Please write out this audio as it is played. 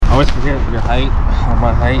always forget your height, or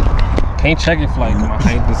my height. Can't check it for like my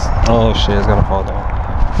height is. Oh shit, it's gonna fall down.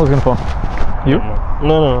 Who's gonna fall? You?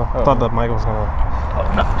 No. I thought the mic was gonna. Oh,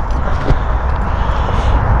 no.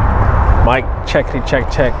 Mic check.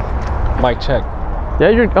 Mic check. Yeah,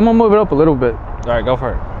 I'm gonna move it up a little bit. All right, go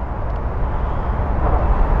for it.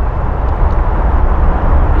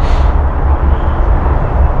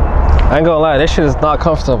 I ain't gonna lie, this shit is not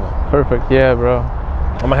comfortable. Perfect. Yeah, bro.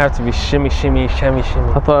 I'm gonna have to be shimmy. I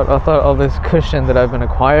thought all this cushion that I've been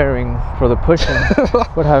acquiring for the pushing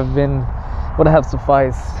would have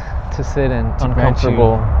sufficed to sit in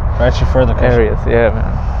uncomfortable grant you further cushion. areas. Yeah,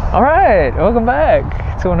 man. All right, welcome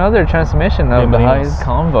back to another transmission of the highest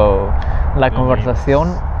convo, la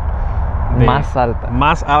conversación más alta.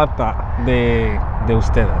 Más alta de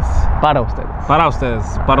ustedes. Para ustedes. Para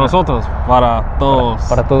ustedes. Para nosotros. Para todos.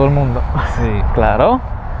 Para todo el mundo. Sí. Claro.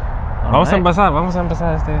 Vamos a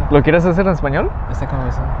empezar este. ¿Lo quieres hacer en español? Esta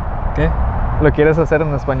conversación. ¿Qué? ¿Lo quieres hacer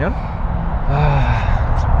en español?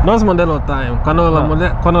 No es modelo time. Cuando la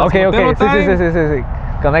modelo. Cuando okay. Sí.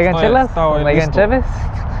 Cuando hagan chelas, cuando hagan cheves,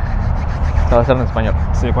 se va a hacer en español.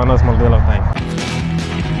 Sí, cuando es modelo time.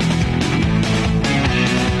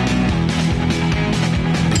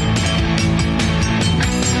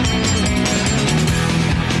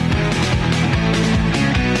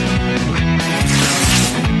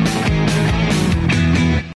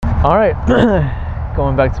 All right,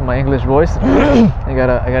 going back to my English voice. I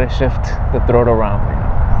gotta shift the throat around, you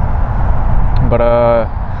know. But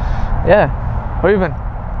yeah, where you been?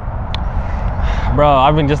 Bro,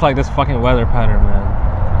 I've been just like this fucking weather pattern, man.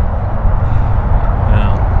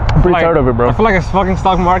 I'm pretty tired of it, bro. I feel like it's fucking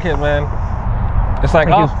stock market, man. It's like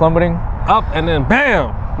it's plummeting, up and then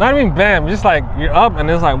bam. Not even bam, just like you're up and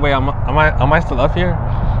it's like, wait, am I still up here?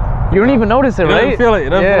 You don't even notice it, right? You don't feel it.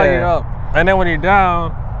 You don't feel like you're up. And then when you're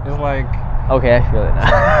down, it's like, okay, I feel it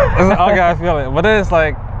now. It's like, okay, I feel it. But then it's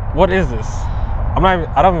like, what is this? I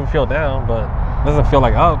don't even feel down, but it doesn't feel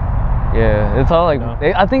like up. Yeah, it's all like, you know?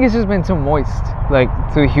 I think it's just been too moist, like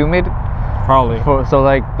too humid. Probably. So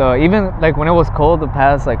like even like when it was cold the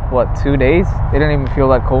past like what 2 days, it didn't even feel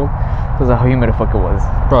that cold because of how humid the fuck it was.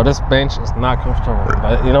 Bro, this bench is not comfortable.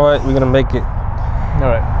 But you know what? We're gonna make it. All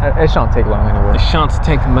right, it shan't take long anyway. It shan't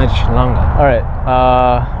take much longer. All right.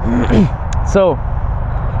 So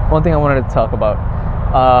one thing I wanted to talk about.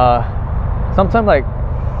 Sometime like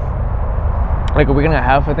a week and a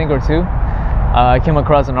half, I think, or two, I came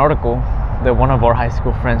across an article that one of our high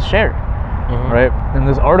school friends shared. Right, and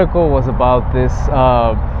this article was about this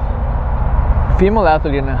female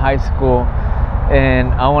athlete in high school,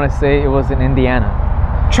 and I want to say it was in Indiana.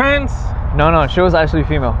 Trans? No, she was actually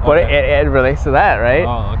female, but it relates to that, right?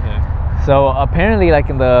 Oh, okay. So apparently, like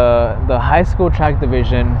in the high school track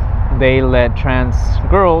division, they let trans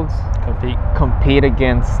girls compete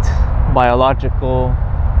against biological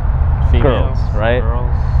girls, right?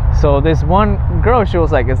 So this one girl, she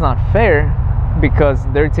was like, it's not fair because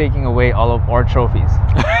they're taking away all of our trophies.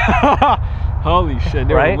 Holy shit,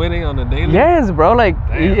 they were winning on the daily? Yes, bro. Like,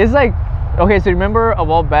 it's like, okay, so remember a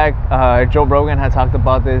while back, Joe Rogan had talked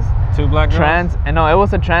about this. Two black girls? And no, it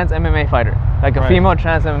was a trans MMA fighter. Like a female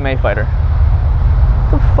trans MMA fighter.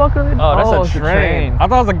 What the fuck are they doing? Oh, that's a train. I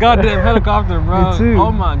thought it was a goddamn helicopter, bro. Me too.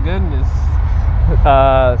 Oh my goodness.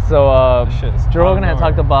 Joe Rogan had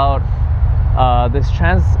talked about this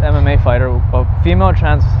trans MMA fighter, a female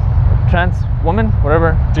trans woman,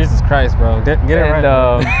 whatever. Jesus Christ, bro. Get it right.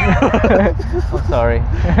 I'm sorry.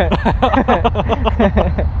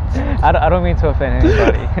 I don't mean to offend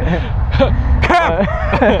anybody. It's good.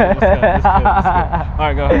 All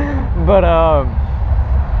right, go ahead. But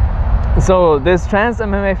so this trans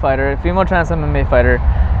MMA fighter, female trans MMA fighter,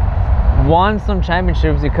 won some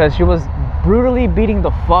championships because she was brutally beating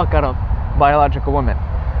the fuck out of biological women.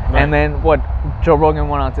 Right. And then what Joe Rogan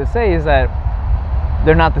went on to say is that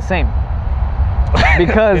they're not the same.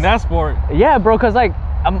 Because in that sport, yeah, bro, because like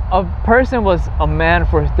a person was a man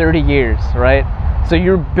for 30 years, right? So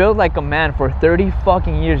you're built like a man for 30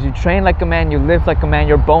 fucking years. You train like a man, you live like a man,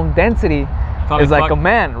 your bone density is like a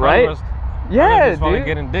man, right? Yeah, dude. Probably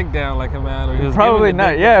getting dick down like a man, or just probably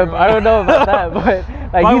not. Yeah, I don't know about that, but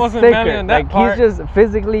like he's thicker. Like he's just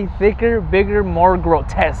physically thicker, bigger, more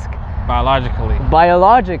grotesque.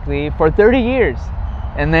 Biologically for 30 years,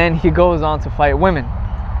 and then he goes on to fight women.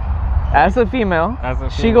 As a female,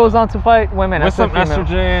 she goes on to fight women with some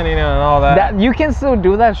estrogen, you know, and all that. You can still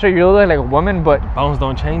do that. Sure, you look like a woman, but bones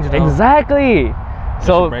don't change though. Exactly.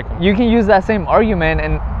 So you can use that same argument,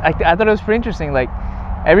 and I thought it was pretty interesting. Like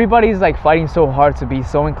everybody's like fighting so hard to be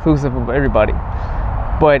so inclusive of everybody,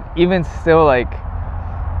 but even still, like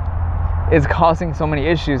is causing so many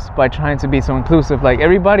issues by trying to be so inclusive. Like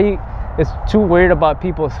everybody is too worried about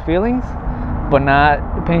people's feelings, but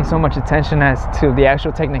not paying so much attention as to the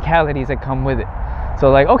actual technicalities that come with it. So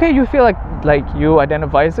like, okay, you feel like you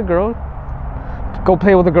identify as a girl, go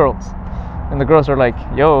play with the girls, and the girls are like,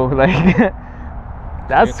 yo, like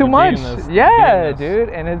that's too much. Yeah, dude,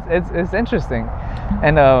 and it's interesting,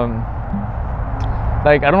 and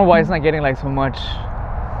like I don't know why it's not getting like so much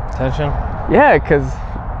attention. Yeah, cause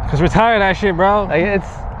we're tired of that shit, bro. Like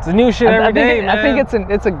it's a new shit every day, man. I think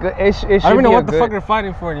it's a good. It I don't even know what the fuck they're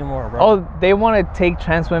fighting for anymore, bro. Oh, they want to take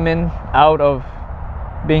trans women out of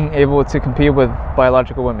being able to compete with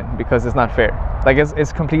biological women because it's not fair. Like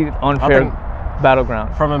it's complete unfair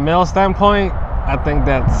battleground. From a male standpoint, I think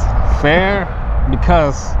that's fair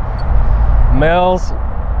because males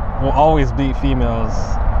will always beat females,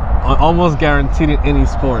 almost guaranteed in any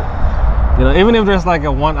sport. You know, even if there's like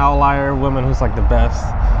a one outlier woman who's like the best.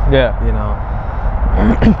 Yeah. You know.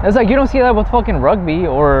 It's like you don't see that with fucking rugby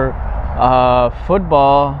or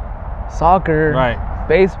football, soccer, right?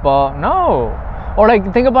 Baseball. No. Or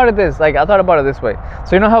like think about it this. Like I thought about it this way.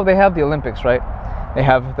 So you know how they have the Olympics, right? They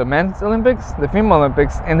have the men's Olympics, the female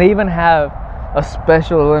Olympics, and they even have a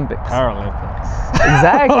special Olympics. Paralympics.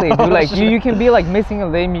 Exactly, dude. Like you can be like missing a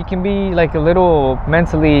limb. You can be like a little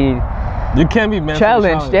mentally. You can be mentally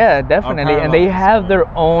challenged. Yeah, definitely. And they have their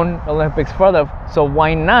own Olympics for them. So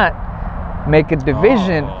why not make a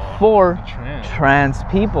division for trans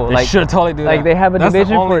people? They should totally do that. Like they have a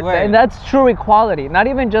division for, and that's true equality. Not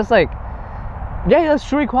even just like, yeah, that's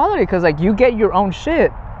true equality. Because like you get your own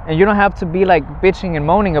shit, and you don't have to be like bitching and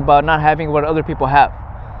moaning about not having what other people have.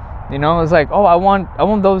 You know, it's like, oh, I want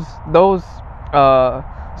those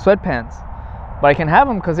sweatpants, but I can have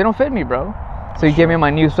them because they don't fit me, bro. So you give me my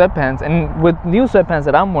new sweatpants, and with new sweatpants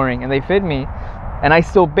that I'm wearing and they fit me, and I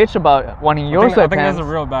still bitch about wanting your sweatpants. I think that's a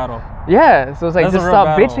real battle. Yeah, so it's like, just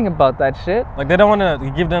stop bitching about that shit. Like they don't want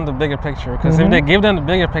to give them the bigger picture, because if they give them the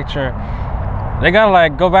bigger picture, they gotta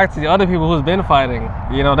like go back to the other people who's been fighting.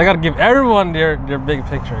 You know, they gotta give everyone their big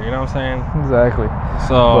picture. You know what I'm saying? Exactly.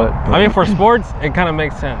 So I mean, for sports, it kind of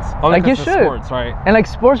makes sense. Only like it should. Sports, right? And like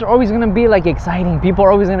sports are always gonna be like exciting. People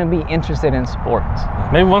are always gonna be interested in sports.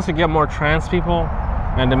 Maybe once we get more trans people,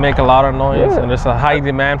 and they make a lot of noise, and there's a high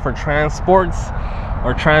demand for trans sports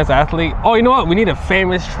or trans athlete. Oh, you know what? We need a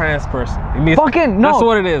famous trans person. Fucking no. That's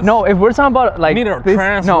what it is. No, if we're talking about like we need a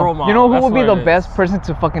trans role model. You know who would be the best person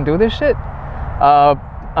to fucking do this shit?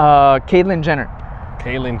 Caitlyn Jenner.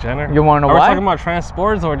 Caitlyn Jenner? You wanna know why? Are we talking about trans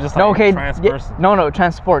sports or just like a trans person? No,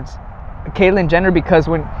 trans sports. Caitlyn Jenner, because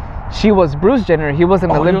when she was Bruce Jenner, he was an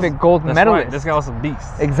Olympic gold medalist. Right. This guy was a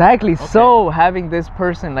beast. Exactly. Okay. So having this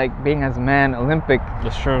person like being as a man Olympic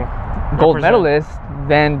that's true. gold medalist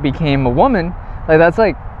then became a woman, like that's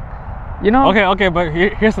like, you know. Okay, but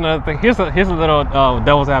here's another thing. Here's a little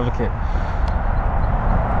devil's advocate.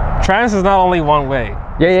 Trans is not only one way.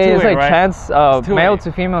 It's like right? Trans male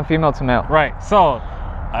to female, female to male. Right. So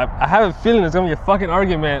I have a feeling there's gonna be a fucking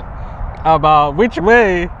argument about which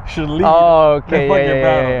way should lead the fucking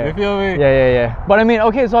battle. Yeah. You feel me? Yeah. But I mean,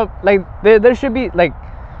 okay, so like there should be like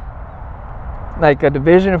a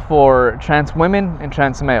division for trans women and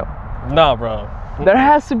trans male. No, bro. There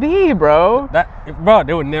has to be, bro. Bro,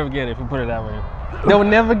 they would never get it if you put it that way. They would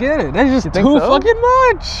never get it. That's just too fucking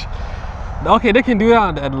much. Okay, they can do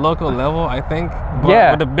that at the local level, I think.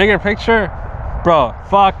 But with the bigger picture, bro,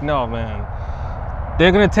 fuck no, man.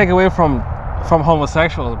 They're gonna take away from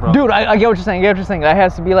homosexuals, bro. Dude, I get what you're saying. That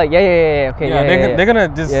has to be like, okay, they're gonna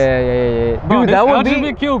just Bro, dude, that would be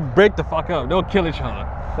LGBTQ break the fuck up. They'll kill each other.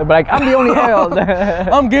 But like, I'm the only L.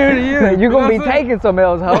 I'm guaranteed you. You're gonna be taking some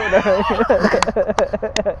L's, ho.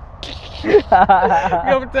 You're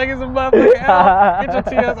gonna be taking some motherfucking L. Get your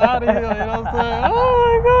TS out of here. You know what I'm saying? Oh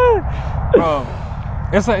my god, bro.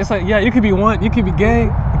 It's like yeah, you could be one, you could be gay,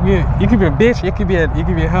 you could be a bitch, you could be a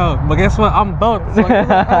hoe. But guess what? I'm both. So I'm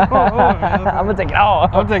gonna take it all.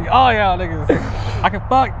 I'm gonna take all y'all niggas. I can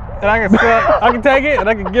fuck and I can suck. I can take it and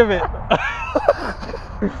I can give it.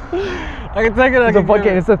 I can take it.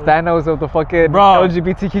 It's a Thanos of the fucking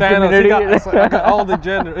LGBTQ community. I got all the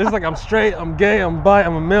gender. It's like I'm straight, I'm gay, I'm bi,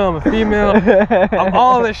 I'm a male, I'm a female. I'm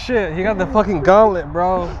all this shit. He got the fucking gauntlet,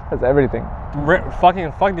 bro. That's everything. Fuck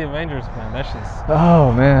the Avengers, man. That shit's.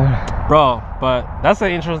 Oh man. Bro, but that's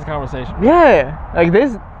an interesting conversation. Yeah, like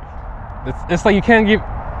this. It's like you can't give.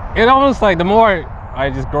 It almost like the more I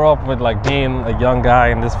just grow up with like being a young guy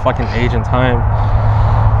in this fucking age and time,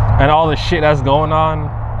 and all the shit that's going on.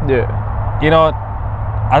 Yeah. You know,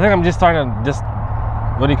 I think I'm just starting to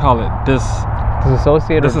what do you call it?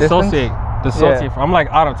 Disassociate dissociate from. I'm like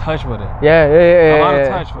out of touch with it. Yeah. I'm out of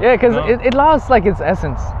touch with it. Yeah, because it lost like its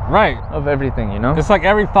essence. Right. Of everything, you know? It's like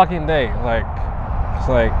every fucking day. Like, it's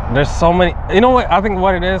like, there's so many. You know what? I think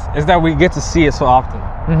what it is that we get to see it so often.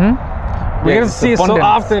 Mm-hmm. We get to see abundance. It so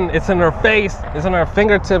often. It's in our face. It's in our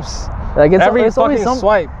fingertips. Like it's every fucking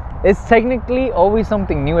swipe. It's technically always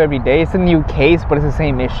something new every day. It's a new case, but it's the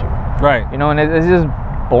same issue. Right. You know, and it's just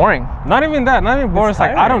boring. Not even that. Not even boring. It's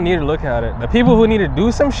like, I don't need to look at it. The people who need to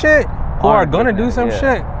do some shit, who are going to do some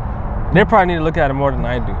shit, they probably need to look at it more than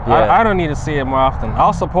I do. Yeah. I don't need to see it more often.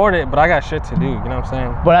 I'll support it, but I got shit to do. You know what I'm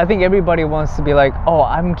saying? But I think everybody wants to be like, oh,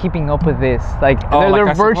 I'm keeping up with this. Like,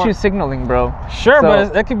 they're virtue signaling, bro. Sure, so,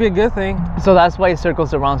 but it could be a good thing. So that's why it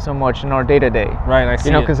circles around so much in our day-to-day. Right, I see.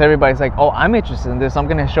 You know, because everybody's like, oh, I'm interested in this. I'm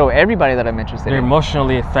going to show everybody that I'm interested in. They're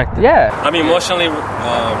emotionally affected. Yeah. I'm emotionally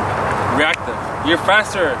reactive. You're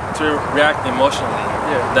faster to react emotionally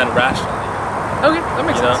than rationally. Okay, that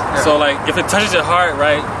makes sense. Yeah. So, like, if it touches your heart,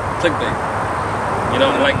 right? Clickbait. You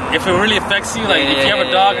know, like if it really affects you, like if you have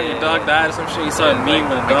a dog and your dog died or some shit, you saw a meme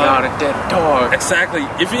with a dog. I got a dead dog. Exactly.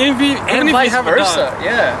 Even if you have a dog,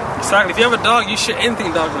 exactly. If you have a dog, you should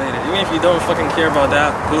anything dog related. Even if you don't fucking care about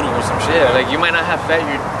that poodle or some shit. Yeah, like you might not have fed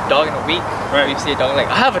your dog in a week. Right. You see a dog like,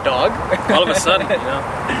 I have a dog. All of a sudden, you know.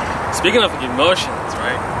 Speaking of emotions,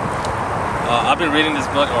 right? I've been reading this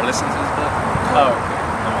book or listening to this book. Oh, okay.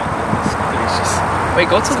 Wait,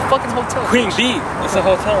 go to the fucking hotel. Queen B. It's a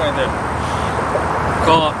hotel right there.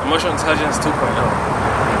 Called Emotional Intelligence 2.0.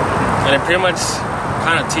 And it pretty much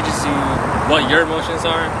kind of teaches you what your emotions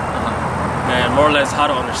are and more or less how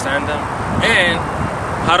to understand them and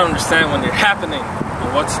how to understand when they're happening and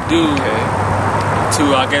what to do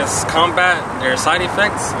to, I guess, combat their side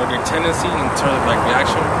effects or their tendency in terms of like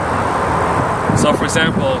reaction. So, for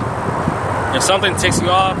example, if something ticks you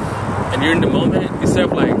off and you're in the moment, instead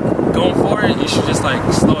of like going for it, you should just like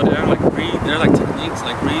slow it down, like breathe. There are like techniques,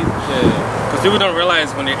 like breathe. Because people don't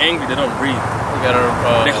realize when they're angry, they don't breathe. You gotta.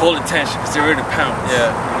 They hold the tension because they're ready to pounce.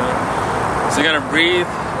 Yeah. You know? So you gotta breathe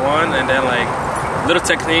one, and then like little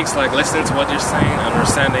techniques like listening to what they're saying,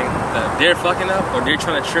 understanding that they're fucking up or they're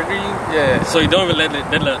trying to trigger you. Yeah. So you don't even let the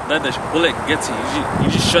bullet get to you.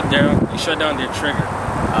 You just shut down. You shut down their trigger.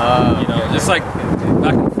 You know, it's like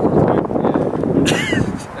back and forth.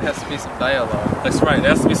 There has to be some dialogue. That's right. There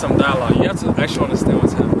has to be some dialogue. You have to actually understand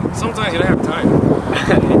what's happening. Sometimes you don't have time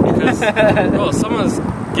because, bro, someone's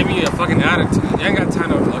giving you a fucking attitude. You ain't got time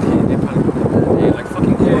to. Okay, they probably like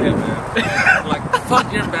fucking call it, man. Like,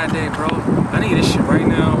 fuck your bad day, bro. I need this shit right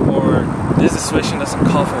now, or this situation doesn't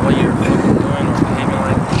call for what you're fucking doing or behaving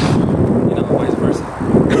like. You know, vice versa.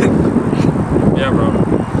 Yeah, bro.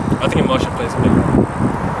 I think emotion plays a big role.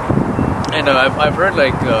 And I've heard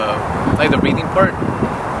like the breathing part.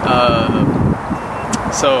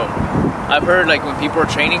 So I've heard like when people are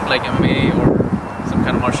training like MMA or some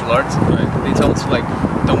kind of martial arts, right, they tell us like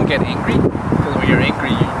don't get angry because when you're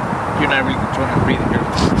angry, you're not really controlling your breathing.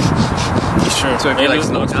 Sure. So if you like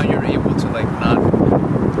slow down, you're able to like not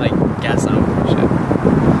like gas out and shit.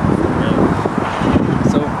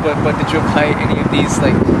 Yeah. So, but did you apply any of these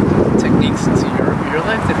like techniques into your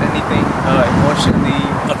life? Did anything emotionally?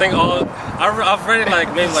 I think I've read it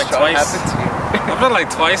like maybe like twice. I've read it like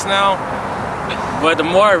twice now. But the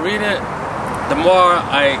more I read it, the more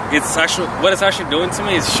what it's actually doing to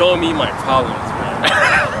me is showing me my problems, man.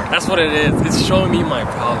 That's what it is. It's showing me my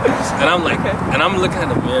problems, and I'm like, and I'm looking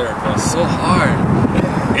at the mirror, bro, so hard.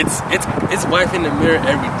 It's wiping the mirror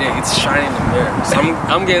every day. It's shining the mirror, so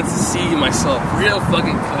I'm getting to see myself real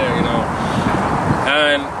fucking clear, you know.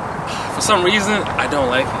 And for some reason, I don't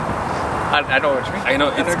like it. I know what you mean. I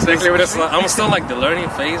know it's exactly what it's like. I'm still like the learning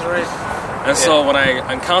phase, right? And so when I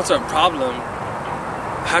encounter a problem,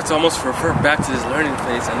 I have to almost refer back to this learning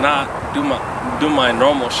phase and not do my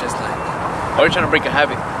normal shit. Like, are you trying to break a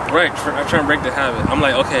habit? Right, I'm trying to break the habit. I'm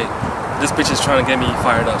like, okay, this bitch is trying to get me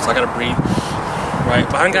fired up, so I gotta breathe. Right,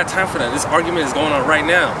 but I ain't got time for that. This argument is going on right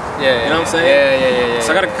now. Yeah, you know what I'm saying? Yeah.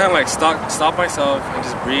 So I gotta kind of like stop myself and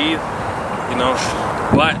just breathe. You know,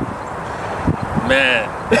 but man.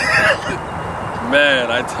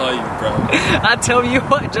 Man, I tell you, bro. I tell you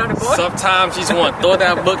what, Johnny boy. Sometimes you just want to throw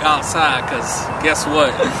that book outside, because guess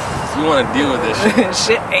what? You want to deal with this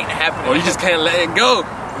shit. Shit ain't happening. Or you just can't let it go.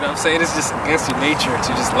 You know what I'm saying? It's just against your nature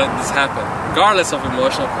to just let this happen, regardless of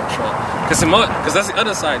emotional control. Because that's the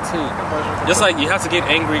other side, too. Just like you have to get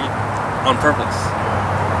angry on purpose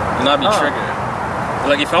and not be triggered.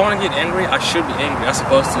 Like, if I want to get angry, I should be angry. As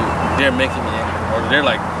opposed to they're making me angry. Or they're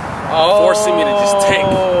like, forcing me to just take.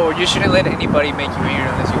 Oh, you shouldn't let anybody make you angry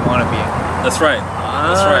unless you want to be angry. That's right.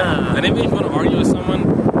 That's right. And even if you want to argue with someone,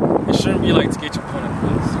 it shouldn't be like to get your point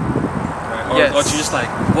across. Right? Or Or you just like,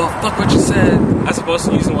 well, fuck what you said, as opposed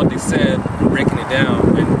to using what they said, breaking it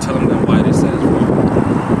down, and telling them why they said it's wrong. You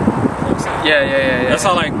know what I'm saying? Yeah. That's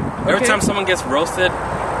how, like, every time someone gets roasted,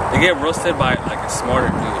 they get roasted by, like, a smarter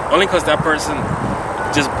dude. Only because that person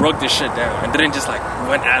just broke this shit down and didn't just, like,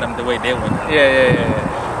 went at him the way they went at him.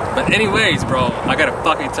 Yeah. But anyways, bro, I got a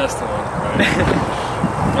fucking testimony, right?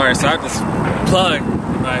 Alright, so I have this plug,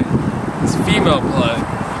 right? This female plug.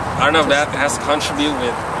 I don't know if that has to contribute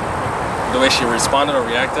with the way she responded or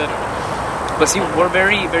reacted. But see, we're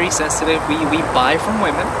very, very sensitive. We buy from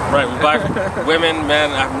women. Right, we buy from women,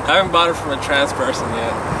 man. I haven't bought it from a trans person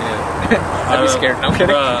yet. Yeah. I'd be scared. No, I'm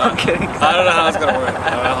kidding. I'm kidding. I don't know how it's gonna work.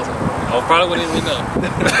 I probably wouldn't even know.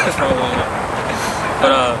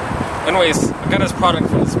 But anyways, I got this product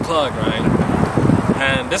from this plug, right?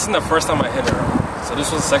 And this isn't the first time I hit her. So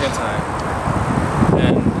this was the second time.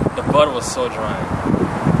 And the bud was so dry.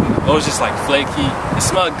 It was just like flaky. It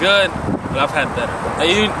smelled good, but I've had better. And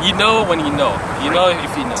you know when you know. You know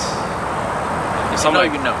if you know. So I'm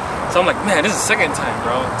like, you know. So I'm like, man, this is the second time,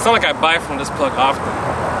 bro. It's not like I buy from this plug often.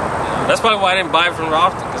 That's probably why I didn't buy it from her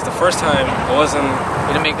often, because the first time it wasn't.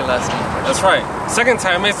 You didn't make a lasting impression. That's right. Second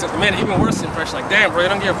time it made an even worse impression. Like, damn, bro, you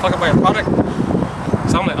don't give a fuck about your product.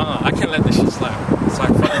 So I'm like, I can't let this shit slap. So I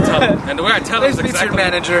fucking tell him. And the way I tell him is exactly.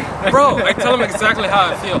 Manager. Bro, I tell him exactly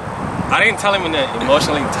how I feel. I didn't tell him in an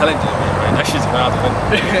emotionally intelligent way, right? That shit's went out the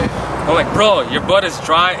window. I'm like, bro, your butt is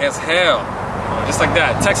dry as hell. Just like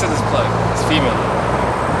that. Texas is plug. It's female.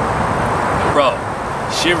 Bro,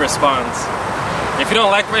 she responds, if you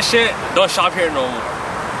don't like my shit, don't shop here no more.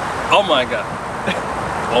 Oh my god.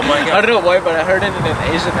 Oh my god. I don't know why, but I heard it in an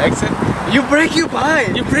Asian accent. You break, you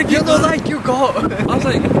buy. You break, you don't like, you go. I was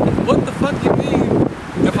like, what the fuck you mean?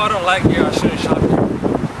 If I don't like you, I shouldn't shop here.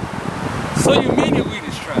 So you mean your weed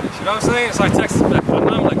is trash? You know what I'm saying? So I texted back. And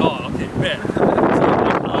I'm like, oh, okay, bet.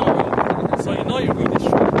 So you know your weed is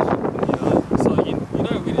trash. You know? So you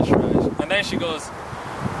know your weed is trash. And then she goes,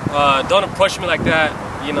 don't approach me like that.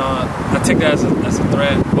 You know, I take that as a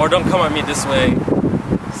threat. Or don't come at me this way.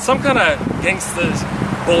 Some kind of gangsters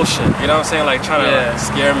bullshit. You know what I'm saying? Like trying to like,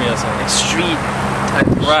 scare me or something. Like street type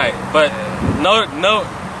of right. Shit. But no,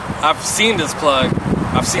 I've seen this plug.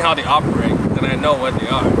 I've seen how they operate. And I know what they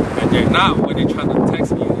are. And they're not what they're trying to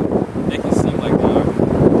text me. They can seem like they are.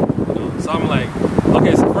 You know? So I'm like,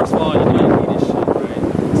 okay, so first of all, you know you need this shit,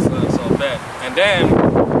 right? So bad. And then,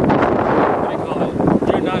 what do you call it?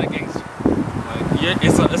 You're not a gangster. Like,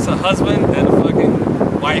 it's a husband and a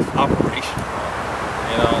fucking wife operation.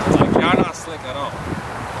 You know, it's like, y'all not slick at all.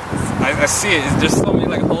 I see it. It's just so many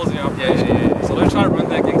like holes in your operation. Yeah. So they're trying to run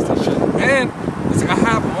that gangster shit. And it's like, I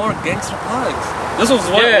have more gangster plugs. This was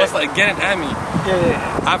what it was like getting at me.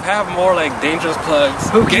 Yeah. I've had more like dangerous plugs,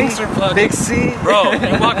 gangster plugs. Big C. Bro,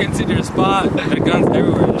 you walk into your spot, there are guns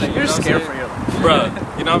everywhere. Like, you're scared for your life. Bro,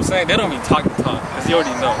 you know what I'm saying? They don't even talk, because you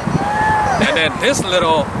already know. And then this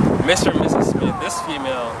little Mr. and Mrs. Smith, this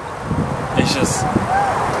female, is just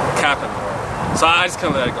capping. So I just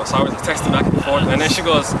couldn't let it go. So I was texting back and forth. And then she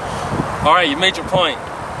goes, all right, you made your point.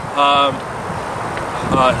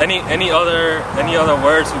 Any other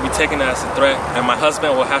words will be taken as a threat, and my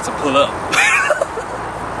husband will have to pull up.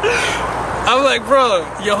 I'm like, bro,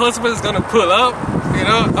 your husband's gonna pull up, you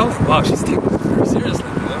know? I was like, wow, she's taking this very seriously,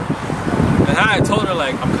 you know? And I told her,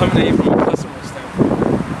 like, I'm coming at you from a customer standpoint.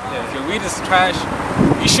 Yeah, if your weed is trash,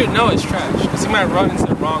 you should know it's trash, because you might run into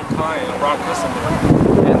the wrong client, the wrong customer.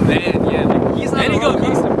 And then, like, he's not. And you're gonna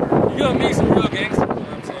meet some real gangsters. You know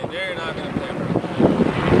what I'm saying? They're not gonna play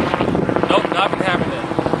around. Nope, not been having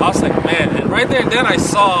that. I was like, man, and right there and then I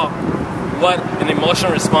saw what an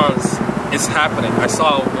emotional response is happening. I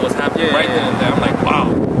saw what was happening right then and there. I'm like, wow.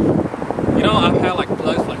 You know, I've had like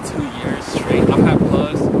plugs for like 2 years straight. I've had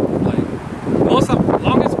plugs like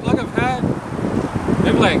longest plug I've had,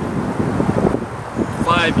 maybe like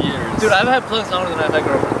 5 years. Dude, I've had plugs longer than I've had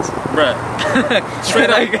girlfriends. Bruh. Straight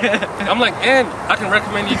up. I'm like, and I can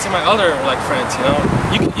recommend you to my other like friends, you know.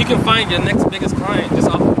 You can find your next biggest client just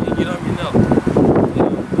off of me, you don't even know. You know?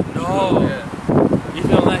 But no. Yeah. If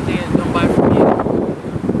you don't like it, don't buy from me.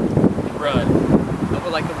 Bruh. I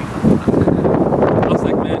would like to be fun. I was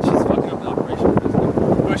like, man, she's fucking up the operation.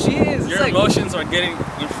 Bro, she is. Your emotions are getting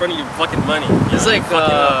in front of your fucking money. It's like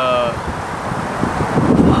I'm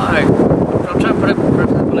trying to put it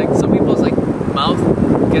perfectly, but like some people's like mouth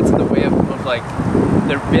gets in the way of like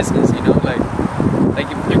their business, you know, like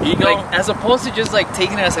if your ego, like as opposed to just like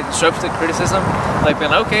taking it as like constructive criticism, like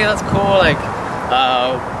being like, okay, that's cool, like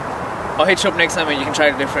I'll hit you up next time and you can try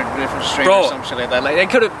a different strain or some shit like that. Like it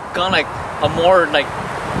could have gone like a more like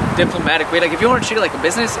diplomatic way. Like if you want to treat it like a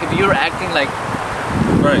business, if you're acting like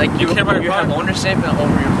Right. Like you care about you have ownership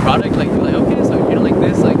over your product. Like you're like, okay, so you know, like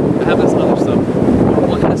this, like I have this other stuff.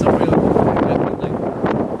 What kind of stuff are you looking for? Like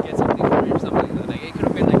get something for you or something like that. Like it could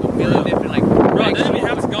have been like a million different like. Bro, they didn't even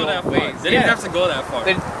have to go that far. They didn't have to go that far.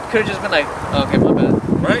 They could have just been like, okay, my bad.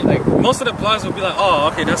 Right? Like most of the plugs would be like, oh,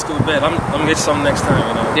 okay, that's cool, bet. I'm gonna get you something next time,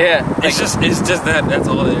 you know. Yeah. It's just that. That's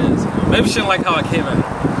all it is. You know? Maybe she didn't like how I came at it.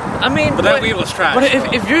 I mean, but that weed was trash. But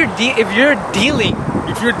if you're dealing,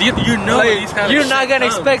 you know, like, these kind of you're not gonna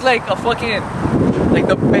expect like a fucking like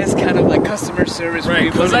the best kind of like customer service.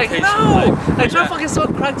 Right. People. Like no, like try to fucking sell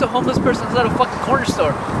crack to a homeless person inside a fucking corner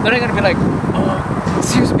store. They're not gonna be like, oh,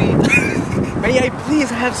 excuse me, may I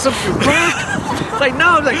please have some of your crack? Like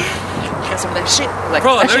no, like. Got some of that shit. Like,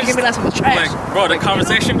 bro, that shit give me some of the trash. Like, bro, the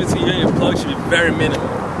conversation between you and your plug should be very minimal.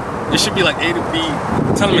 It should be like A to B.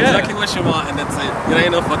 Tell them exactly what you want, and that's it. It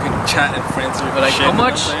ain't no fucking chat and friends or like shit. How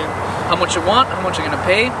much you want, how much you're gonna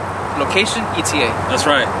pay, location, ETA. That's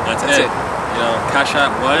right. That's it. You know, cash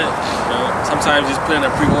out what? You know, sometimes you just put in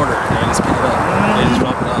a pre-order and just pick it up. They just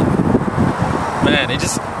drop it off. Man, it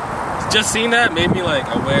just seeing that made me like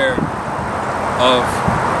aware of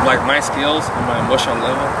like my skills and my emotional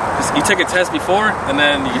level. Because you take a test before and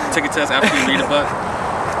then you take a test after you read a book.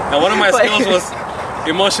 And one of my skills was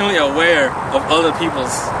emotionally aware of other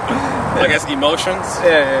people's, I guess, emotions.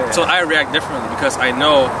 Yeah. So I react differently because I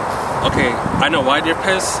know, okay, I know why they're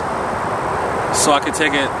pissed, so I can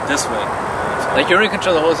take it this way. Like you're in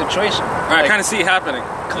control of the whole situation. I kind of see it happening.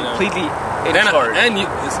 Completely in charge. And you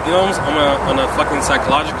know, on a fucking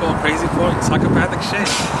psychological crazy point, psychopathic shit,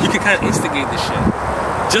 you can kind of instigate this shit.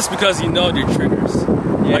 Just because you know their triggers.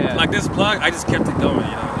 Yeah. Like this plug, I just kept it going,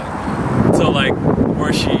 you know. Like, so like,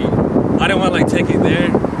 where I didn't want to like take it there.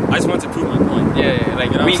 I just wanted to prove my point. Yeah.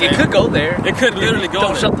 Like, you know it could go there. It could literally go there.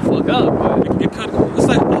 Don't shut the fuck up. But it could. It's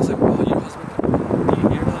like, I was like, oh, your husband. Do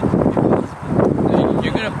you hear that?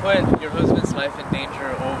 You're gonna put your husband's life in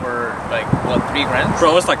danger over like what, 3 grams?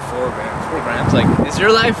 Bro, it's like 4 grams. 4 grams. Like, is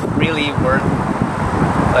your life really worth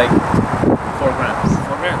like 4 grams?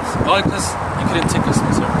 4 grams. Oh, because you couldn't take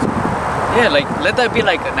customer service. Yeah, like let that be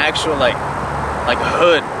like an actual like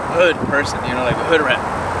hood person, you know, like a hood rat.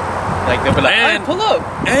 Like they'll be like, "Hey, pull up."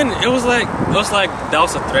 And it was like that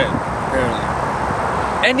was a threat, apparently.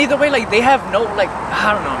 And either way, like they have no like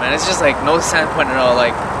I don't know, man. It's just like no standpoint at all.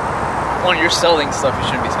 Like, 1, you're selling stuff you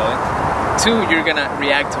shouldn't be selling. 2, you're gonna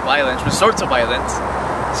react to violence, resort to violence.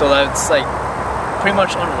 So that's like pretty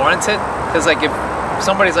much unwarranted. Because like if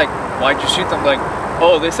somebody's like, "Why'd you shoot them?" Like,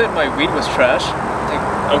 "Oh, they said my weed was trash."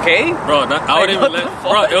 Okay, bro. I wouldn't even let.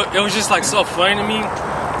 Bro, it was just like so funny to me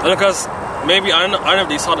because maybe I don't know if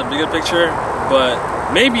they saw the bigger picture, but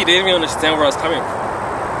maybe they didn't even understand where I was coming from.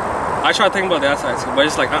 I tried to think about that side too, but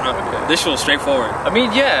it's like, this shit was straightforward. I mean,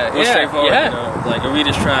 it was straightforward. You know, like your weed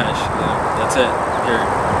is trash. You know, that's it. Here.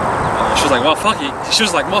 She was like, well, fuck you. She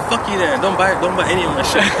was like, well, fuck you then. Don't buy any of my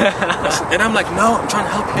shit. And I'm like, no, I'm trying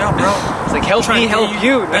to help you out, bro. It's like help me, help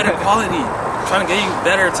you. Better quality. I'm trying to get you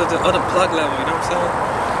better to the other plug level. You know what I'm saying?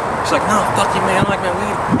 She's like, no, fuck you, man. I'm like, man,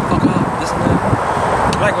 weed, fuck off, this and that.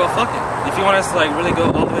 I'm like, well, fuck it. If you want us to like really go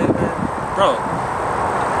all the way, man, bro,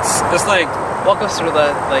 it's like walk us through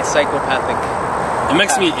that like psychopathic. It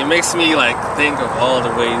makes me like think of all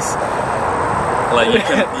the ways like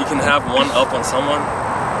you can have one up on someone,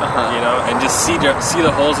 you know, and just see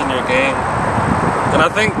the holes in your game. And I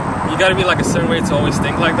think you got to be like a certain way to always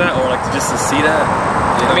think like that, or like just to see that.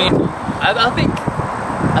 You know? I mean,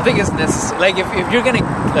 I think it's necessary. Like if you're gonna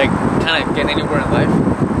like kind of get anywhere in life,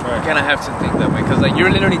 you kind of have to think that way because like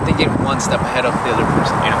you're literally thinking one step ahead of the other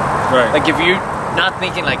person, you know. Right. Like if you're not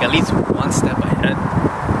thinking like at least one step ahead,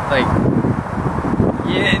 like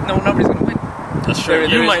nobody's gonna win. That's true.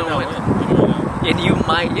 You might not win. And you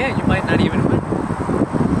might not even win.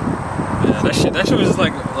 Yeah, that shit was just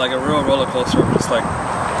like a real roller coaster of just like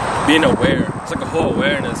being aware. It's like a whole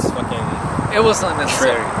awareness fucking. It was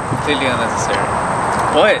unnecessary, completely unnecessary.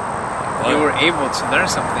 But you were able to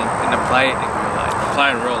learn something and apply it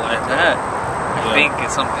in real life. That I think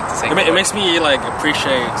it's something to say. It makes me like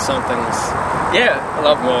appreciate some things. Yeah, a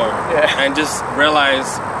lot more. Yeah, and just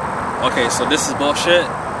realize, okay, so this is bullshit,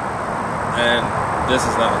 and this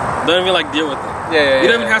is not. Don't even like deal with it. Yeah. You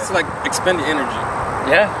don't even have to like expend the energy.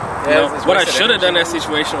 Yeah. You know, what I should have done in that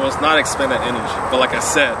situation was not expend that energy. But like I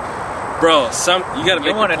said, bro, you gotta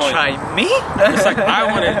make. You want to try me? It's like I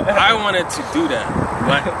wanted to do that,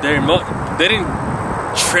 but they didn't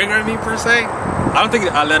trigger me per se. I don't think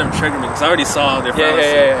I let them trigger me because I already saw their fallacy.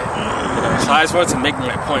 Yeah. You know, so I just wanted to make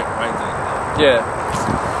my point right there. Yeah.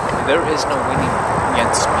 There is no winning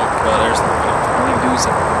against me. Well, there's no winning. Only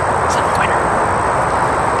losing is a winner.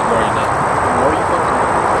 The more you know. The more you fucking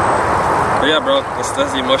know. But yeah, bro, that's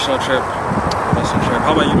the emotional trip.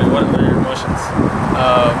 How about you, man? What are your emotions?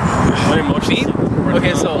 What emotions?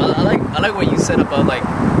 Okay, so I like what you said about like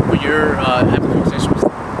when you're having a conversation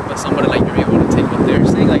with somebody, like you're able to take what they're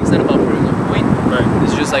saying. Like it's not about proving a point. Right.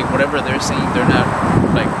 It's just like whatever they're saying, they're not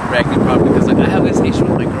like reacting properly. Because like I have this issue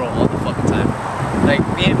with my girl all the fucking time. Like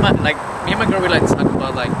me and my girl, we like to talk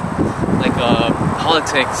about like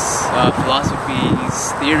politics,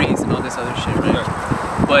 philosophies, theories, and all this other shit, right?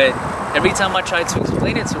 But every time I try to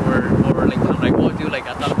explain it to her, or like I'm like, oh dude, like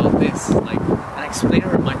I thought about this, like, and I explain to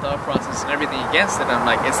her my thought process and everything against it, and I'm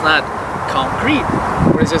like, it's not concrete,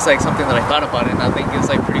 or it's just like something that I thought about it, and I think it's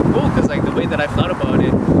like pretty cool, because like the way that I've thought about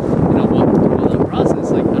it, and I walked through all the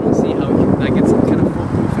process, like I don't see how like it's kind of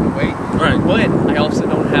foolproof in a way, right? But I also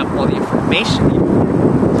don't have all the information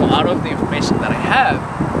anymore. So out of the information that I have,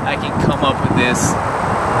 I can come up with this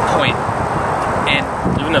point. And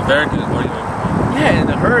even a very good argument. Yeah, and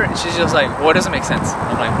her, she's just like, well, it doesn't make sense.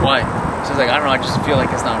 I'm like, why? She's like, I don't know, I just feel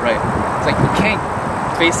like it's not right. It's like, you can't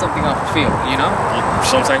base something off a feel, you know?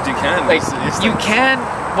 Sometimes you can. Like, you can,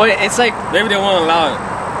 but it's like... Maybe they won't allow it.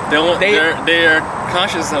 They're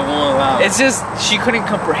conscious that won't allow it. It's just, she couldn't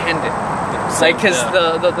comprehend it. Like, because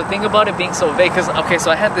the thing about it being so vague, because, okay,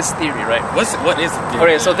 so I had this theory, right? What is the theory?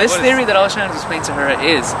 Okay, so this theory that I was trying to explain to her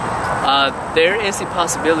is, there is a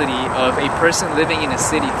possibility of a person living in a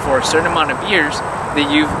city for a certain amount of years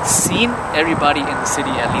that you've seen everybody in the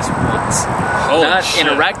city at least once. Not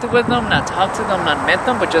interacted with them, not talked to them, not met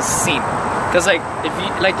them, but just seen. Because, like,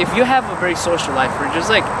 if you have a very social life, or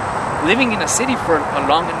just, like, living in a city for a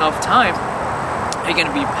long enough time, you're going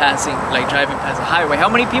to be driving past a highway. How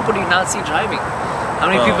many people do you not see driving? How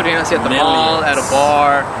many people do you not see at the mall, at a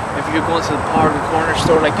bar, if you're going to the park, the corner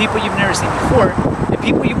store, like people you've never seen before, and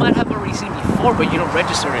people you might have already seen before, but you don't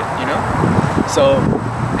register it, you know? So,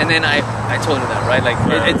 and then I told her that, right? Like,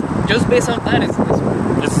 it's just based on that, it's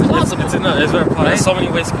plausible. It's very plausible. Right? There's so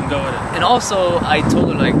many ways you can go with it. And also, I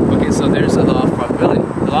told her, like, okay, so there's a law of probability.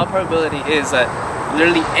 The law of probability is that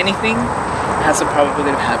literally anything has a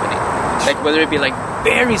probability of happening. Like, whether it be, like,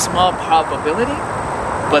 very small probability,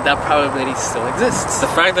 but that probability still exists. The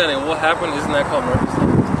fact that it will happen, isn't that called Murphy's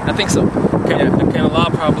Law? I think so. Can a law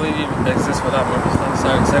of probability exist without Murphy's Law?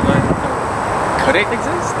 Could it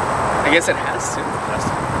exist? I guess it has to.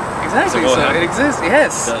 Exactly. So it exists.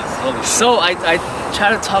 Yes. It does. So I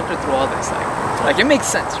try to talk her through all this. Like it makes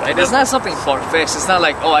sense, right? It's not something far-fetched. It's not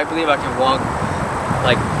like, oh, I believe I can walk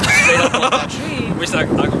like straight up on that tree. Wish I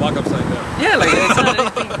could walk upside down. Yeah, like it's not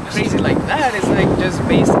anything crazy like that. It's like just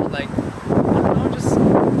based on like, I don't know, just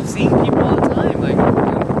seeing people all the time. Like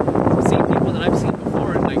seeing people that I've seen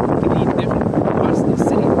before in like completely different parts of the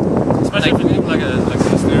city. Especially if you like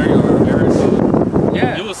a scenario or area code.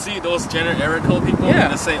 Yeah. You will see those general area code people in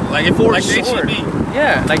the same like if like sure. HEB.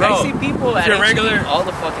 Yeah, like bro, I see people at regular all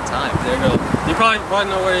the fucking time. There you go. You probably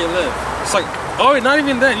know where you live. It's like, oh, not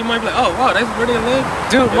even then. You might be like, oh, wow, that's where they live.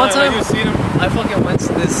 Dude, one time you see them. I fucking went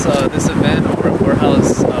to this event over at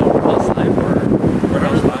Warehouse Live, or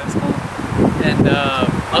Warehouse Live it's called. And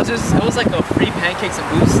it was like a free pancakes and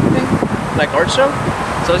booze thing, like art show.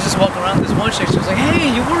 So I was just walking around. This one chick, she was like,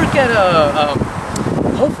 hey, you work at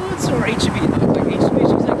Whole Foods or HEB? I was like, HEB?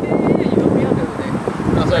 She was like, yeah, you helped me out the other day.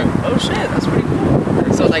 And I was like, oh shit, that's pretty cool.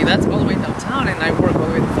 So like that's all the way downtown, and I work all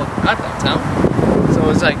the way the fuck not downtown. So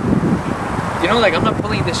it's like, you know, like I'm not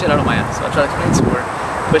pulling this shit out of my ass. So I try to explain it to her,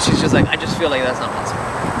 but she's just like, I just feel like that's not possible.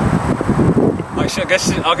 Like I guess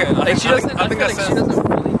okay. Like she doesn't. I feel like she doesn't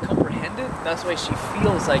fully comprehend it. That's why she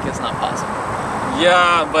feels like it's not possible.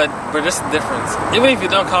 Yeah, but there's a difference. Even if you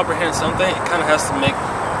don't comprehend something, it kind of has to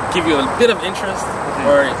give you a bit of interest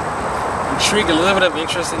or intrigue a little bit of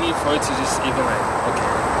interest in you for it to just even like,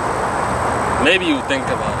 okay, maybe you think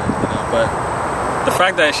about it, you know. But the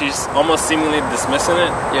fact that she's almost seemingly dismissing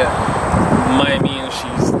it, might mean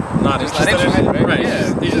she's not interested in it, right?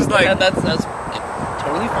 Yeah. It's just like that's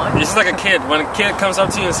totally fine. It's just like a kid. When a kid comes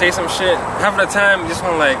up to you and say some shit, half of the time you just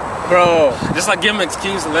want to like, bro, just like give him an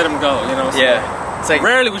excuse and let him go, you know? So yeah. It's like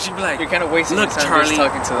rarely would you be like, you're kind of wasting look, your time Charlie, just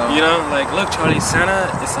talking to them. You know, like, look, Charlie,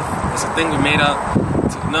 Santa, it's a thing we made up.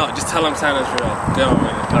 No, just tell him Santa's real. Go,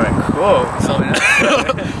 man. All right, cool. So,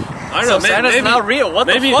 I don't know. Santa's maybe, not real. What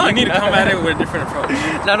the fuck? Maybe we need to come at it with a different approach.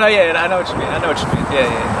 No, yeah, I know what you mean. Yeah.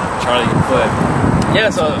 Charlie, but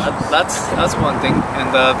yeah, so that's one thing.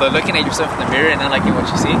 And the looking at yourself in the mirror and not liking what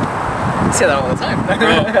you see. I say that all the time.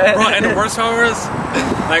 bro, and the worst part is,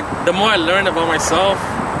 like, the more I learned about myself,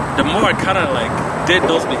 the more I kind of like did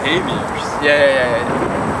those behaviors.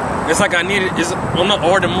 Yeah. It's like I needed,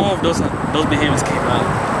 or the more of those behaviors came out.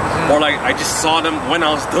 or like I just saw them when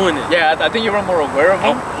I was doing it. Yeah, I think you were more aware of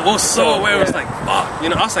them. I was so aware. It was like, fuck. You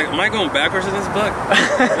know, I was like, am I going backwards in this book?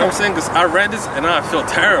 You know what I'm saying? Because I read this and now I feel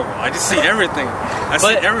terrible. I just see everything. I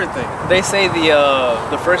see everything. They say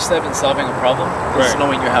the first step in solving a problem is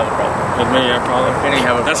knowing you have a problem. Knowing you have a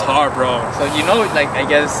problem. That's hard, bro. So you know, like I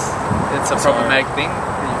guess it's a problematic thing.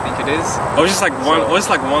 You think it is? It was just like one. It was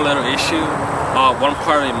like one little issue, one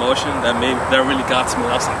part of the emotion that really got to me.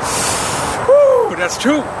 I was like, whoo, that's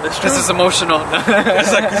true. That's true. This is emotional.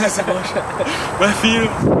 It's like this is emotional. But I feel.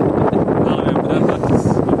 That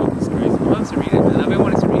book is crazy. I want to read it. I've been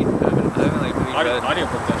wanting to read. I haven't like really read.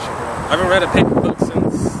 Audiobook that shit, bro. I haven't read a paper book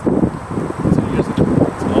since 2 years ago.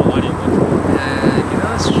 It's all audiobook. You know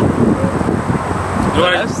that's true. The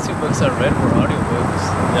last 2 books I read were audiobooks.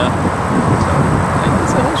 Yeah. So I think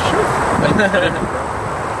that's the whole truth.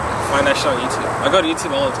 Find that show on YouTube. I go to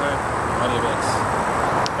YouTube all the time. Audiobooks.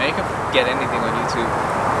 Man, you can get anything on YouTube.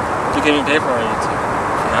 You can even pay for it on YouTube.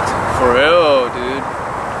 That's for real, dude.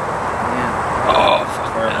 Yeah. Oh,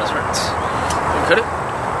 fuck. That hurts. You could it?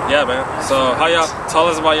 Yeah, man. So, how y'all tell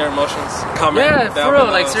us about your emotions? Comment. Yeah, for real.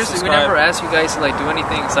 Like seriously, subscribe. We never asked you guys to like do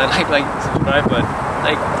anything besides like subscribe, but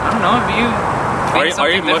like I don't know if you.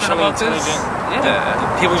 Are you emotionally intelligent?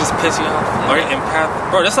 Yeah. People just piss you off. Yeah. Are you empath?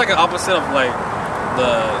 Bro, that's like an opposite of like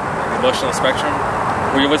the emotional spectrum,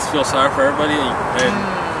 where you always feel sorry for everybody,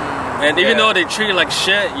 and even though they treat you like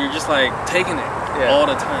shit, you're just like taking it all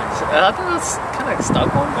the time. So, I think that's kind of like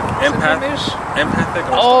Stockholm. Empathic.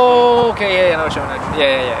 Oh, okay, yeah, I know what you mean.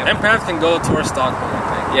 Yeah. Empath can go towards Stockholm, I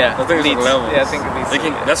think. Yeah, I think it's levels. Yeah, I think it leads.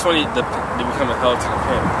 That's when they become a hell to the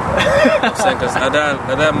pimp. I'm saying, because at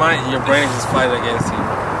that mind, your brain is just fighting against you.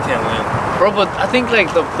 You can't win. Bro, but I think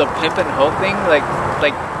like the pimp and hoe thing, like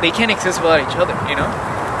they can't exist without each other, you know?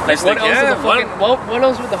 Like what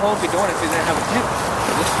else would the hoe be doing if they didn't have a pimp?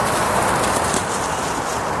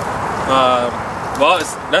 Well,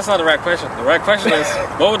 that's not the right question. The right question is,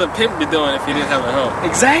 what would the pimp be doing if he didn't have a hoe?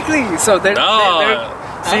 Exactly. So they're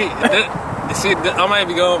see, I might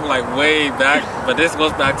be going like way back, but this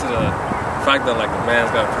goes back to the fact that like the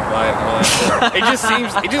man's got to provide and all that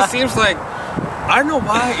shit. It just seems like, I don't know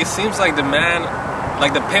why it seems like the man,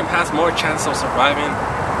 like the pimp has more chance of surviving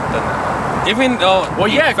than the hoe. Even though,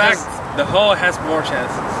 in fact, the hoe has more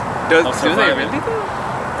chances of surviving. Do they really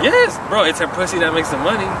though? Yes, bro. It's her pussy that makes the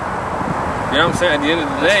money. You know what I'm saying? At the end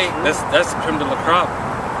of the day, that's creme de la crop.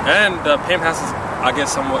 And the pimp has to, I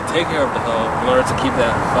guess, somewhat take care of the hoe in order to keep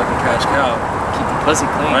that fucking cash cow. Keep the pussy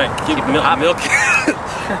clean. Right. Keep milk.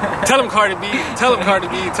 Tell them Cardi B. Tell them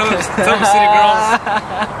City Girls.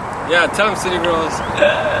 Yeah, tell them City Girls.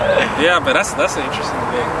 Yeah, but that's an interesting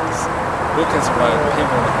thing. Who can survive the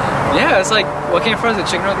pimp or the hoe? Yeah, it's like, what came first, the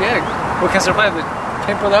chicken or the egg? Who can survive, the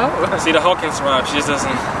pimp or the hoe? See, the hoe can survive. She just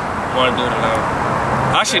doesn't want to do it alone.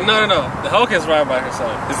 Actually, no. The hoe can survive by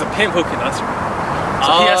herself. It's the pimp who cannot survive.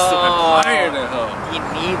 So he has to acquire the hoe. He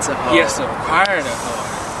needs a hoe. He has to acquire the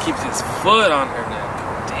hoe. Keep his foot on her neck.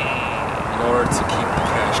 Damn. In order to keep the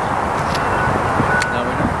cash coming. Now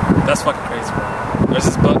we know. That's fucking crazy, bro. There's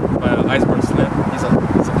this book by Iceberg Slim. He's a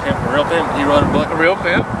pimp, a real pimp. He wrote a book. A real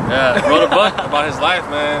pimp? Yeah, he wrote a book about his life,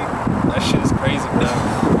 man. That shit is crazy, bro.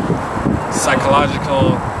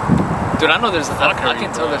 Psychological. Dude, I know I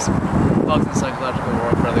can tell there's fucking psychological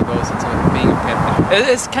warfare that goes into being a pimp.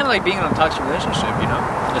 It's kind of like being in a toxic relationship, you know?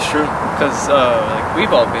 It's true. Because like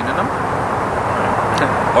we've all been in them.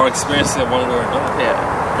 Or experienced it one way or another.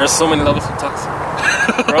 Yeah. There's so many levels of toxic.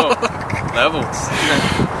 Bro, levels.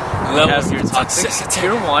 You have your toxic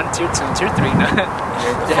tier 1, tier 2, tier 3.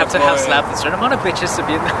 You have to have slapped a certain amount of bitches to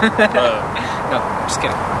be in No, just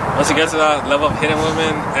kidding. Once you get to that level of hitting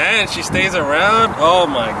women and she stays around, oh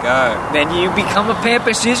my god. Then you become a pimp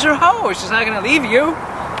and she's your hoe. She's not gonna leave you.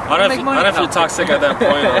 I don't know if you're toxic at that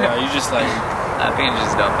point or not. You just like, I think you're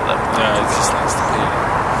just dumb at that point. Yeah, it's just like stupidity.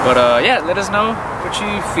 But yeah, let us know what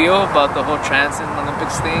you feel about the whole trans and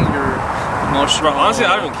Olympics thing. Your emotional. Bro, honestly,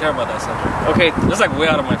 I don't even care about that subject. Okay, that's like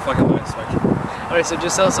way out of my fucking life spectrum. Alright, so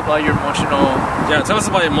just tell us about your emotional. Yeah, tell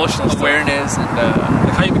us about your emotional awareness stuff. And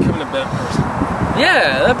like how you becoming a better person.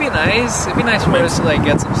 Yeah, that'd be nice. It'd be nice for us to like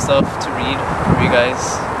get some stuff to read from you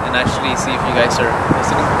guys and actually see if you guys are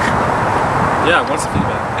listening. Yeah, what's the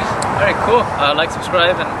feedback? Alright, cool. Like,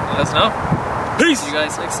 subscribe, and let us know. Peace. See you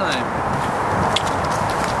guys next time.